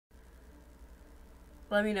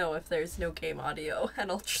Let me know if there's no game audio,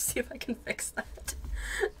 and I'll see if I can fix that.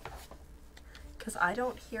 Because I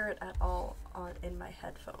don't hear it at all in my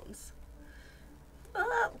headphones.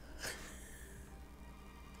 Oh.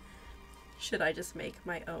 Should I just make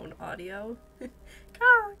my own audio?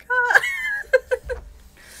 Caw, caw.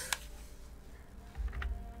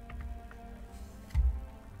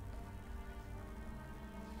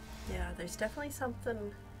 Yeah, there's definitely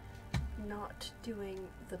something not doing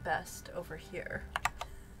the best over here.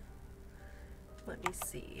 Let me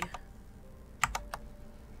see.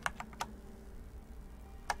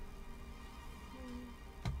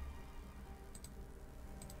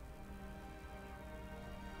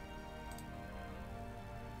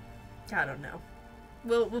 I don't know.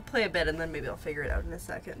 We'll play a bit and then maybe I'll figure it out in a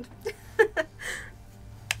second.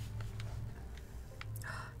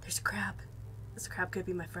 There's a crab. This crab could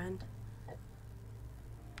be my friend.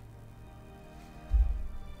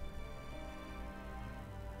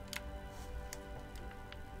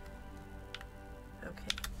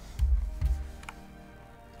 Okay.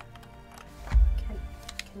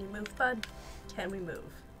 Can you move, bud? Can we move?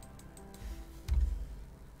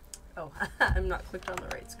 Oh, I'm not clicked on the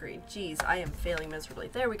right screen. Jeez, I am failing miserably.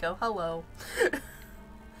 There we go. Hello.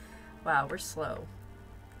 Wow, we're slow.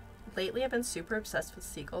 Lately, I've been super obsessed with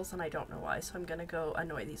seagulls, and I don't know why, so I'm gonna go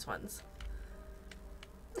annoy these ones.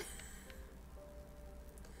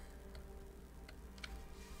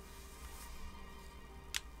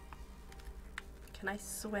 Can I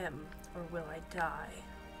swim, or will I die?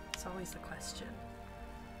 It's always the question.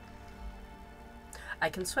 I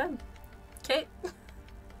can swim. Okay.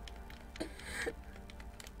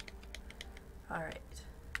 Alright.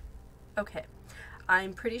 Okay.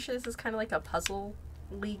 I'm pretty sure this is kind of like a puzzle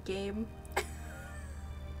league game.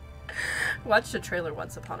 Watched a trailer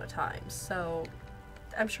once upon a time, so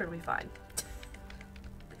I'm sure it'll be fine.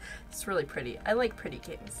 It's really pretty. I like pretty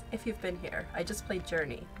games. If you've been here, I just played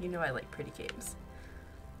Journey. You know I like pretty games.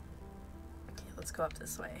 Okay, let's go up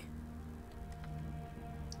this way.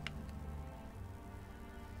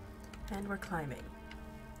 And we're climbing.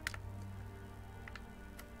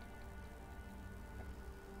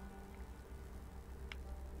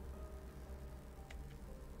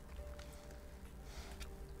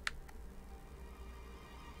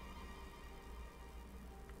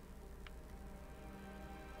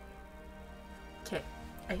 Okay,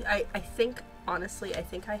 I think, honestly, I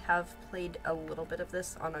think I have played a little bit of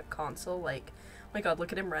this on a console, like, oh my god,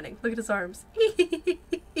 look at him running, look at his arms.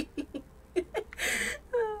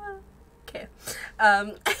 Okay,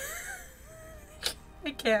 I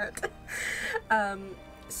can't.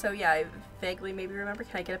 So yeah, I vaguely maybe remember,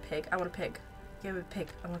 can I get a pig? I want a pig. Give me a pig,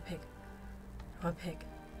 I want a pig. I want a pig.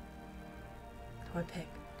 I want a pig.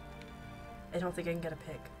 I don't think I can get a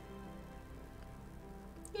pig.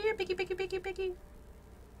 Here, piggy, piggy, piggy, piggy.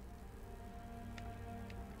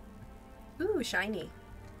 Ooh, shiny.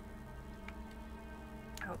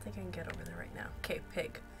 I don't think I can get over there right now. Okay,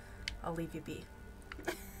 pig. I'll leave you be.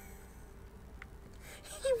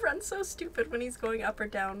 He runs so stupid when he's going up or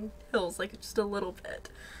down hills, like just a little bit.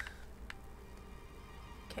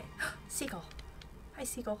 Okay. Seagull. Hi,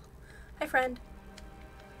 seagull. Hi, friend.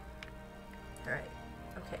 Alright.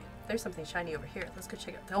 Okay. There's something shiny over here. Let's go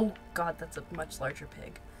check it out. Oh god, that's a much larger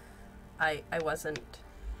pig. I wasn't...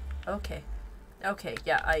 Okay. Okay,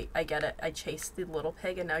 yeah, I get it. I chased the little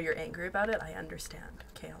pig and now you're angry about it. I understand.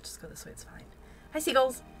 Okay, I'll just go this way. It's fine. Hi,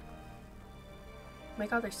 seagulls! Oh my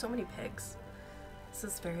god, there's so many pigs. This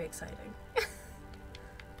is very exciting.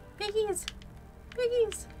 Piggies!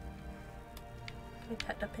 Piggies! Can I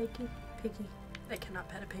pet a piggy? Piggy. I cannot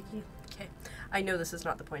pet a piggy. Okay. I know this is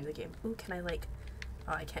not the point of the game. Ooh, can I like...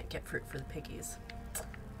 Oh, I can't get fruit for the piggies.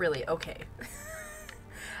 Really? Okay.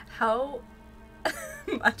 How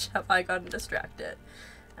much have I gotten distracted?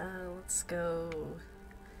 Let's go...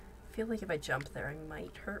 I feel like if I jump there, I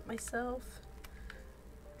might hurt myself.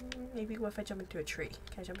 Maybe what if I jump into a tree?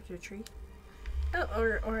 Can I jump into a tree?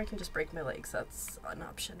 Oh, or I can just break my legs. That's an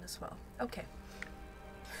option as well. Okay.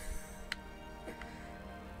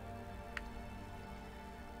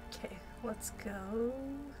 Okay, let's go.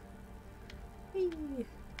 Whee.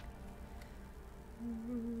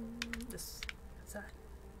 This, what's that?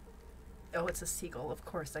 Oh, it's a seagull. Of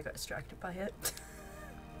course, I got distracted by it.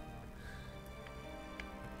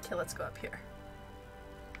 Okay, let's go up here.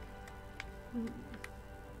 I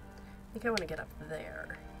think I want to get up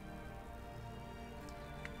there.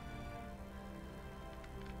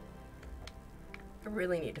 I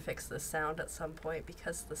really need to fix this sound at some point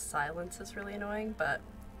because the silence is really annoying, but,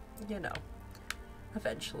 you know,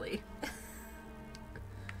 eventually.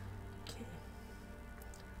 Okay.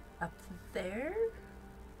 Up there?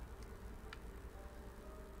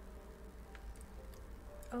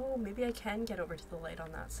 Oh, maybe I can get over to the light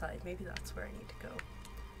on that side. Maybe that's where I need to go.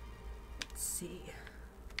 Let's see.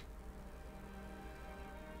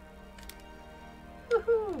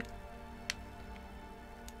 Woohoo!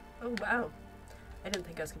 Oh, wow. I didn't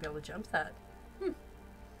think I was going to be able to jump that.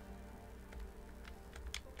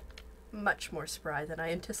 Much more spry than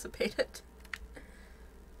I anticipated.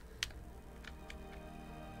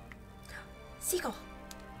 Seagull!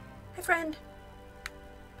 Hi, friend!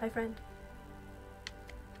 Bye, friend.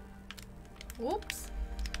 Whoops.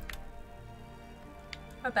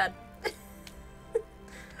 Not bad.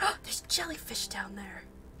 There's jellyfish down there.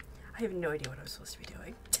 I have no idea what I'm supposed to be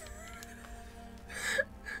doing.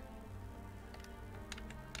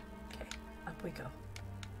 Okay, up we go.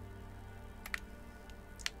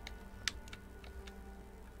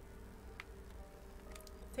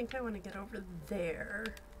 I think I want to get over there.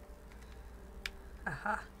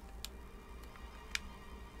 Aha.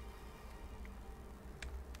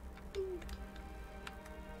 I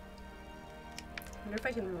wonder if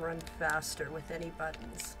I can run faster with any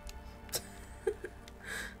buttons.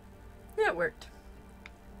 Yeah, it worked.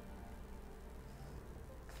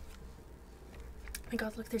 Oh my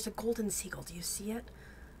god, look, there's a golden seagull. Do you see it?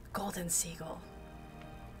 Golden seagull.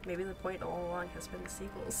 Maybe the point all along has been the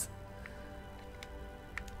seagulls.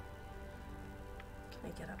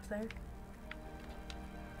 Can I get up there?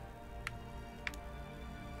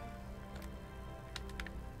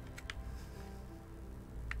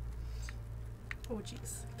 Oh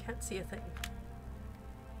jeez, can't see a thing.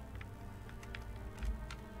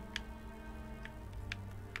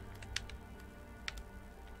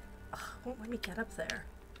 Ugh, won't let me get up there.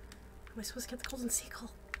 How am I supposed to get the golden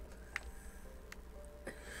seagull?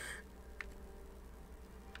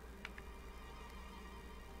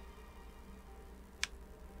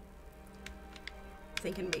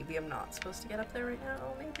 Thinking maybe I'm not supposed to get up there right now.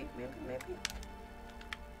 Oh, maybe.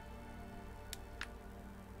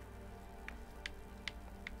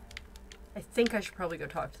 I think I should probably go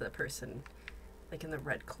talk to the person, like in the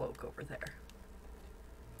red cloak over there.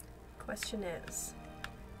 Question is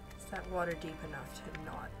that water deep enough to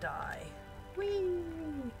not die? Whee!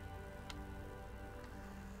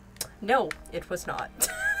 No, it was not.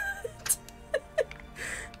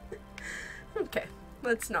 Okay,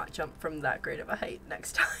 let's not jump from that great of a height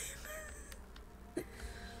next time.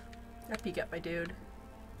 Up you get, my dude.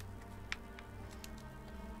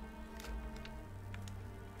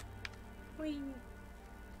 Whee!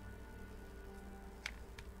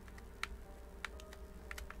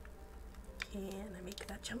 Can I make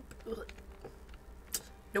that jump? Ugh.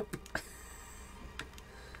 Nope.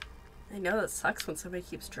 I know that sucks when somebody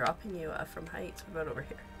keeps dropping you from heights. What about over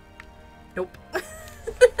here? Nope.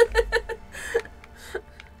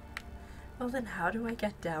 Well then how do I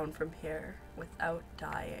get down from here without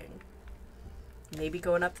dying? Maybe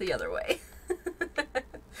going up the other way.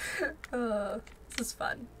 This is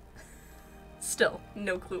fun. Still,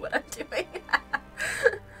 no clue what I'm doing.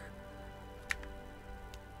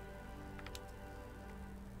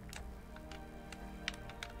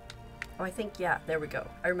 Oh, I think, yeah, there we go.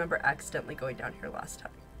 I remember accidentally going down here last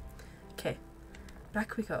time. Okay,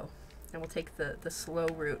 back we go. And we'll take the slow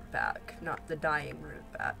route back, not the dying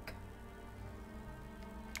route back.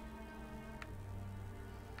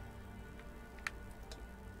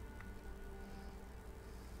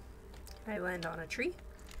 Can I land on a tree?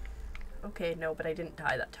 Okay, no, but I didn't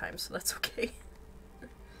die that time, so that's okay.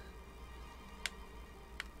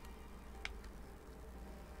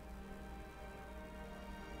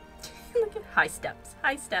 Look at high steps,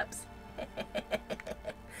 high steps.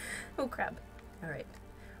 Oh crap. Alright,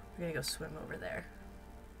 we're gonna go swim over there.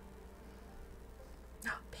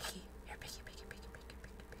 Oh, Piggy. Here, Piggy, Piggy, Piggy, Piggy,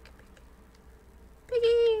 Piggy, Piggy,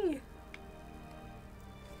 Piggy. Piggy!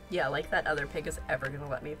 Yeah, like that other pig is ever gonna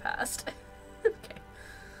let me past. Okay,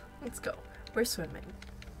 let's go. We're swimming.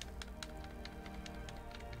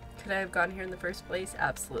 Could I have gone here in the first place?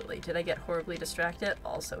 Absolutely. Did I get horribly distracted?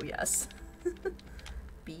 Also, yes.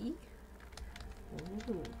 B?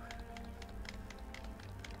 Ooh.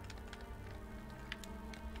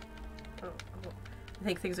 Oh. I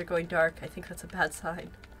think things are going dark. I think that's a bad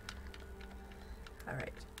sign.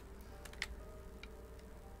 Alright.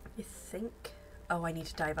 I think... Oh, I need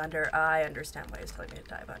to dive under. I understand why he's telling me to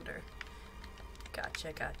dive under.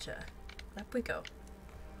 Gotcha, gotcha. Up we go.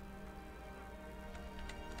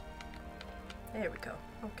 There we go.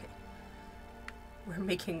 Okay. We're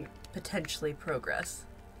making potentially progress.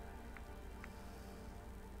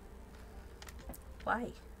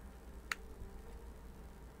 Why?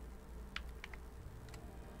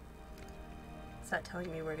 Is that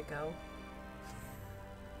telling me where to go?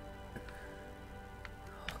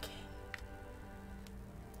 Okay.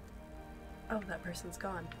 Oh, that person's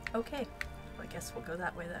gone. Okay. Well, I guess we'll go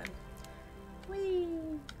that way then. Whee!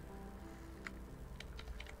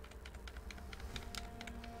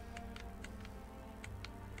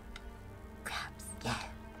 Crabs, yeah!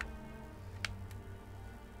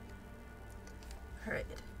 Alright.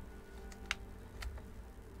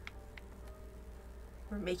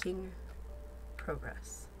 We're making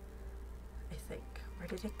progress. I think. Where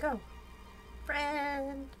did it go?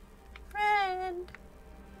 Friend! Friend!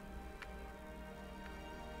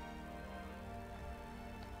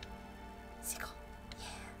 Seagull. Yeah.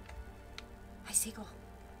 Hi, Seagull.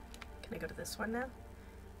 Can I go to this one now?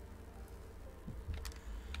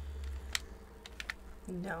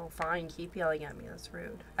 No, fine. Keep yelling at me. That's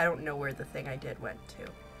rude. I don't know where the thing I did went to.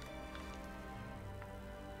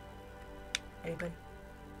 Anybody?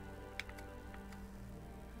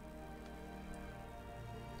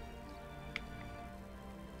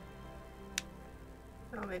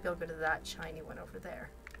 Oh, maybe I'll go to that shiny one over there.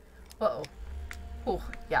 Uh-oh. Oh,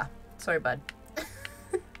 yeah. Sorry, bud.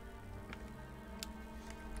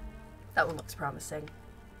 That one looks promising.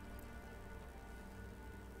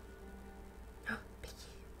 Picky.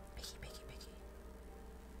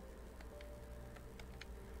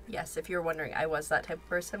 Yes, if you're wondering, I was that type of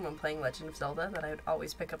person when playing Legend of Zelda, that I would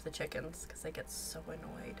always pick up the chickens because I get so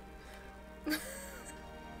annoyed.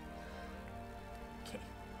 Okay,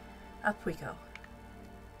 up we go.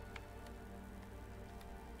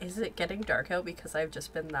 Is it getting dark out because I've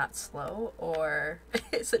just been that slow, or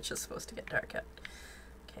is it just supposed to get dark out?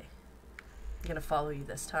 Okay, I'm gonna follow you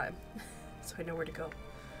this time, so I know where to go.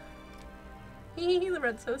 Hee, the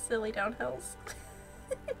run's so silly down hills.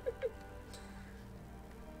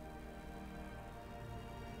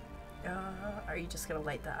 Are you just gonna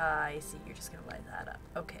light that? I see, you're just gonna light that up.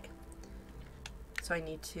 Okay. So I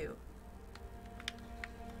need to...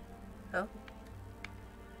 Oh.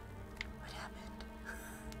 What happened?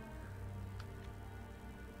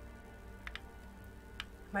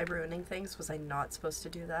 Am I ruining things? Was I not supposed to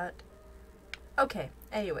do that? Okay,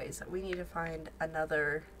 anyways, we need to find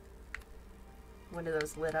another one of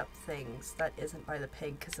those lit up things that isn't by the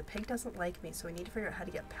pig, because the pig doesn't like me, so we need to figure out how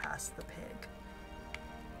to get past the pig.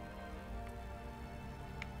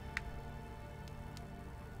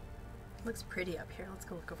 Looks pretty up here. Let's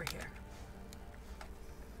go look over here.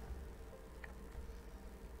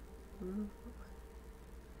 Ooh.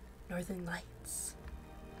 Northern Lights.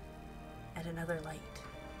 And another light.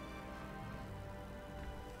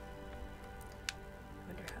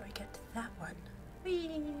 Wonder how I get to that one.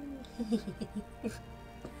 Whee!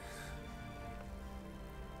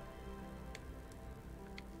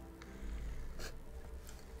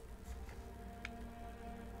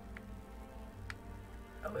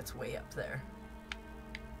 Oh, it's way up there.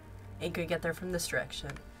 Ain't gonna get there from this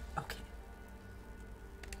direction. Okay.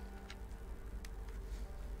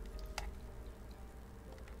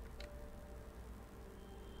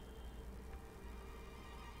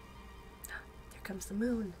 There comes the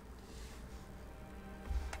moon.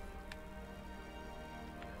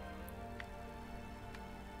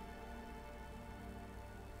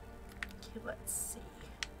 Okay, let's see.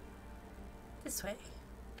 This way.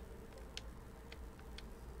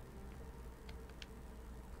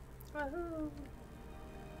 Woohoo!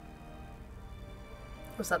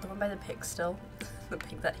 Was that the one by the pig still? The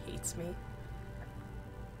pig that hates me?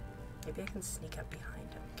 Maybe I can sneak up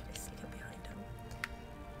behind him. Can I sneak up behind him?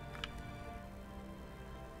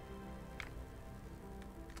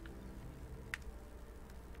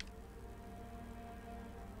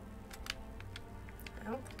 I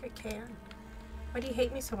don't think I can. Why do you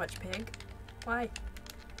hate me so much, pig? Why?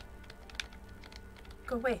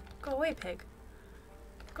 Go away. Go away, pig.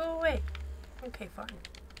 Go away. Okay, fine.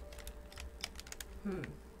 This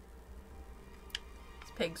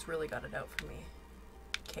pig's really got it out for me.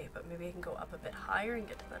 Okay, but maybe I can go up a bit higher and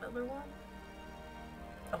get to that other one.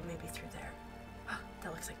 Oh, maybe through there.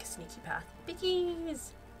 That looks like a sneaky path.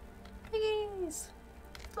 Piggies! Piggies!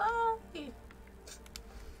 Fly!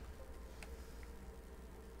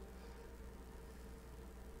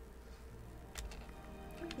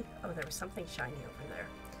 Oh, there was something shiny over there.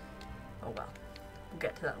 Oh well. We'll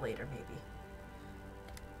get to that later, maybe.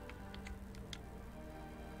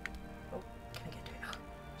 Oh, can I get to it? Oh,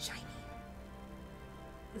 shiny.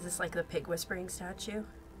 Is this like the pig whispering statue?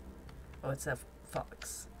 Oh, it's a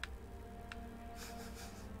fox.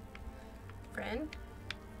 Friend?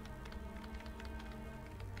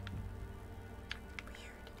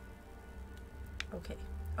 Weird. Okay.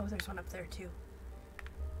 Oh, there's one up there too.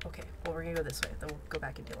 Okay, well we're gonna go this way, then we'll go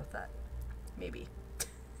back and deal with that. Maybe.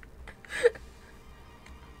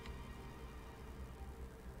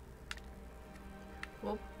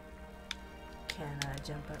 Whoop. Can I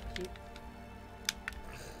jump up here?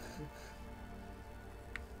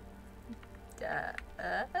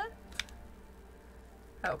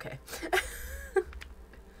 Okay.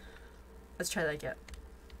 Let's try that again.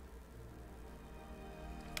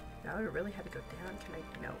 Now I really had to go down. Can I?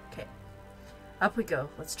 No. Okay. Up we go.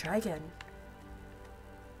 Let's try again.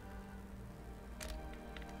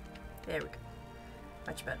 There we go.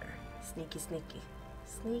 Much better. Sneaky, sneaky.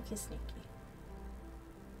 Sneaky, sneaky.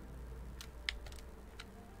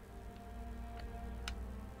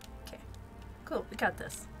 Okay. Cool. We got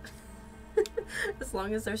this. As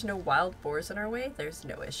long as there's no wild boars in our way, there's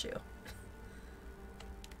no issue.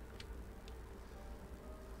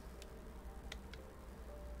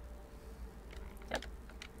 Yep.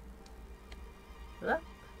 Up.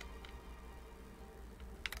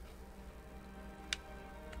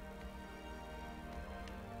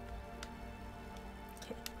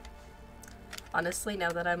 Okay. Honestly, now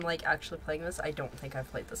that I'm like actually playing this, I don't think I've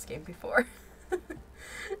played this game before.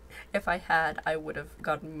 If I had, I would have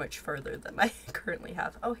gotten much further than I currently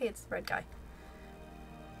have. Oh, hey, it's the red guy.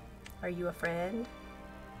 Are you a friend?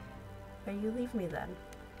 Or you leave me then?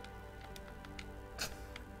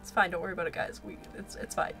 It's fine, don't worry about it, guys.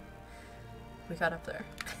 It's fine. We got up there.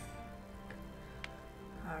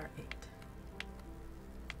 Alright.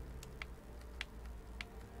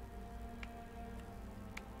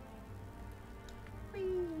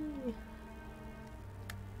 Whee!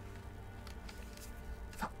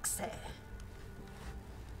 Foxy.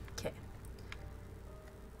 Okay.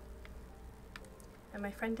 And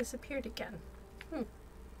my friend disappeared again. Okay.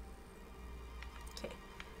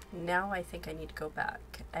 Now I think I need to go back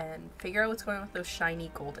and figure out what's going on with those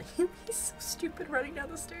shiny golden. He's so stupid running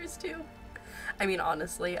down the stairs too. I mean,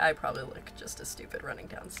 honestly, I probably look just as stupid running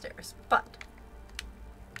downstairs, but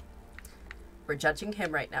we're judging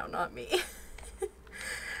him right now, not me.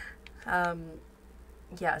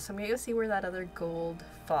 Yeah, so I'm gonna go see where that other gold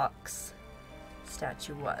fox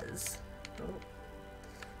statue was. Oh.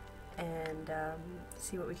 And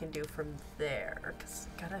see what we can do from there, because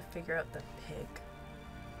gotta figure out the pig.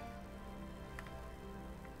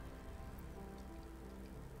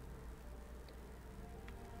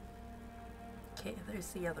 Okay, there's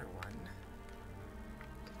the other one.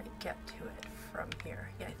 Can I get to it from here?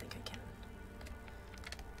 Yeah, I think I can.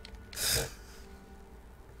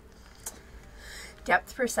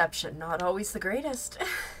 Depth perception, not always the greatest.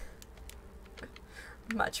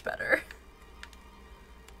 Much better.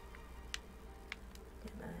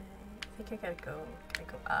 And I think I gotta go, can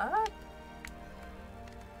I go up?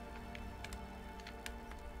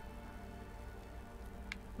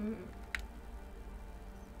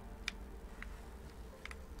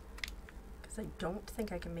 Because I don't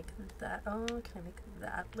think I can make that, oh, can I make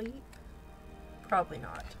that leap? Probably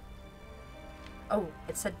not. Oh,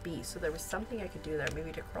 it said B, so there was something I could do there,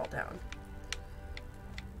 maybe to crawl down.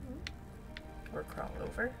 Or crawl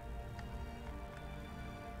over.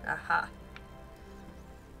 Aha.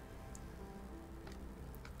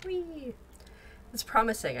 Whee! It's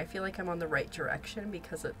promising. I feel like I'm on the right direction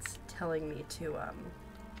because it's telling me to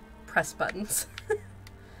press buttons.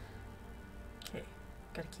 Okay,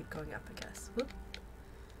 gotta keep going up, I guess. Whoop.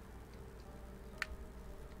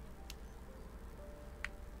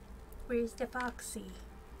 Where's the foxy?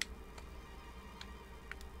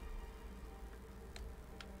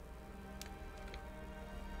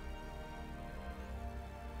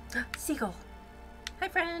 Seagull! Hi,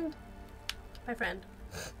 friend! Hi, friend.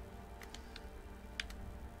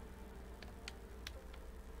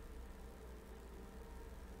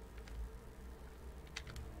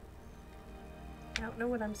 I don't know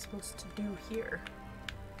what I'm supposed to do here.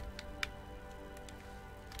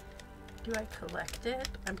 Do I collect it?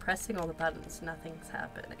 I'm pressing all the buttons. Nothing's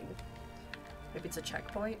happening. Maybe it's a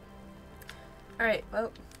checkpoint? Alright,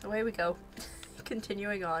 well, away we go.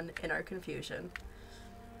 Continuing on in our confusion.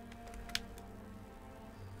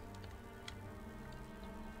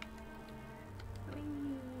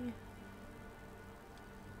 Whee!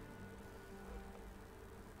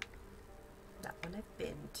 That one I've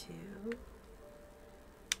been to.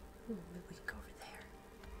 Ooh, maybe we can go over there.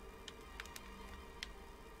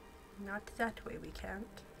 Not that way, we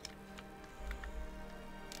can't.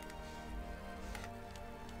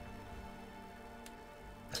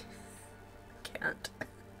 Can't.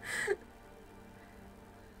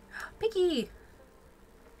 Piggy!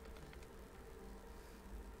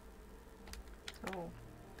 Oh,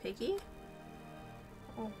 Piggy?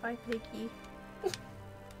 Oh, bye, Piggy.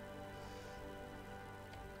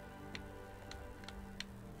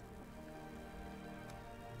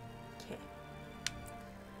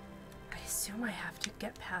 I assume I have to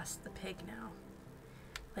get past the pig now.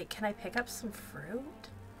 Like, can I pick up some fruit?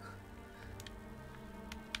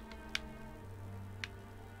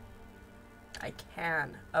 I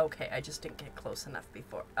can. Okay, I just didn't get close enough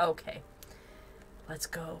before. Okay. Let's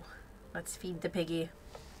go. Let's feed the piggy.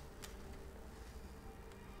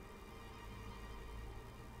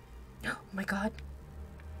 Oh my god.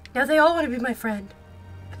 Now they all want to be my friend.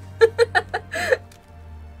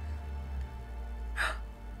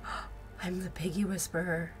 I'm the piggy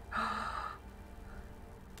whisperer.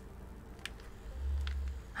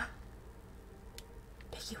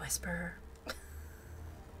 Piggy whisperer.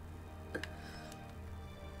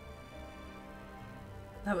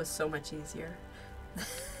 That was so much easier.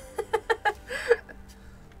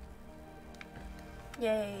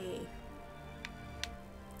 Yay.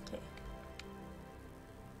 Okay.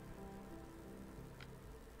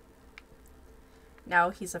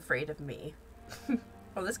 Now he's afraid of me.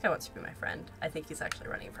 Oh, this guy wants to be my friend. I think he's actually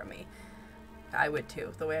running from me. I would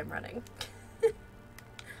too, the way I'm running.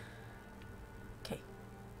 Okay.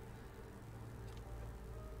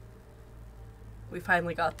 We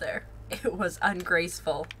finally got there. It was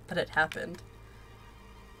ungraceful, but it happened.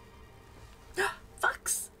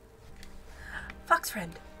 Fox! Fox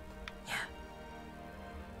friend.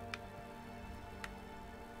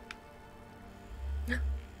 Yeah.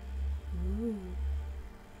 Ooh.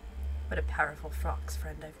 What a powerful fox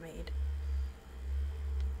friend I've made.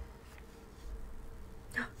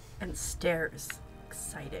 And stairs.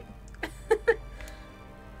 Exciting.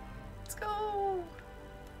 Let's go!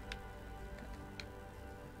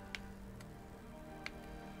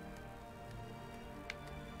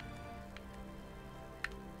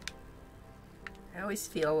 I always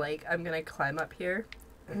feel like I'm gonna climb up here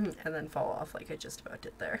and then fall off like I just about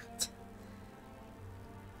did there.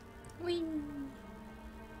 Whee!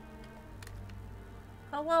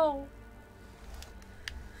 Hello!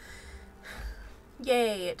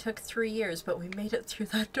 Yay, it took 3 years, but we made it through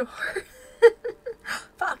that door.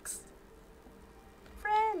 Fox!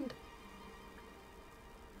 Friend!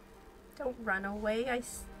 Don't run away, I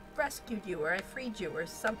rescued you, or I freed you, or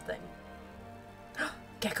something.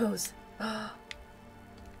 Geckos!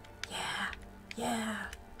 Yeah! Yeah!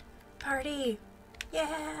 Party!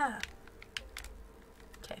 Yeah!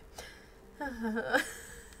 Okay.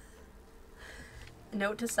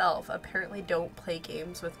 Note to self, apparently don't play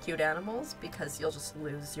games with cute animals because you'll just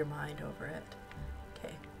lose your mind over it.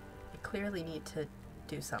 Okay, I clearly need to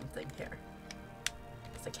do something here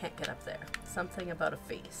because I can't get up there. Something about a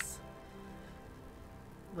face.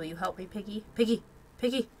 Will you help me, Piggy? Piggy!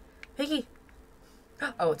 Piggy! Piggy!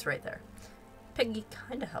 Oh, it's right there. Piggy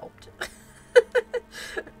kinda helped.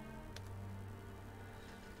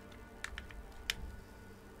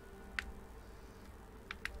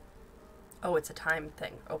 Oh, it's a time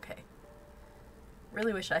thing. Okay.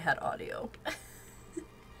 Really wish I had audio.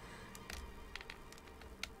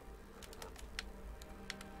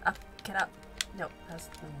 Up, get up. No, that's...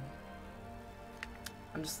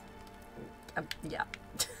 I'm just... yeah.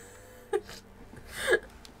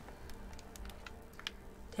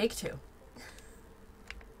 Take 2.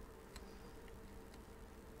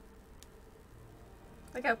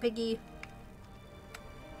 Look out, Piggy.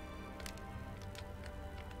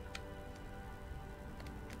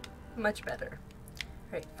 Much better.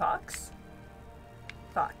 Right, Fox?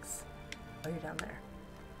 Fox. Oh, you're down there.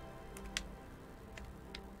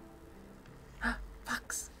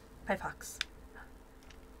 Fox! Hi, Fox.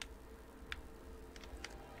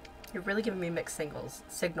 You're really giving me mixed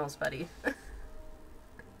signals, buddy.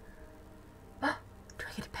 Do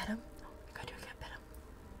I get to pet him? Oh my god, do I get to pet him?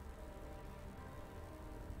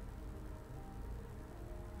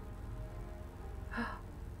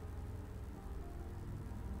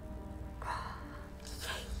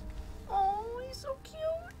 Oh, he's so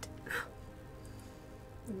cute.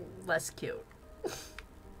 Less cute.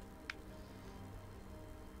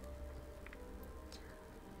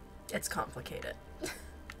 It's complicated.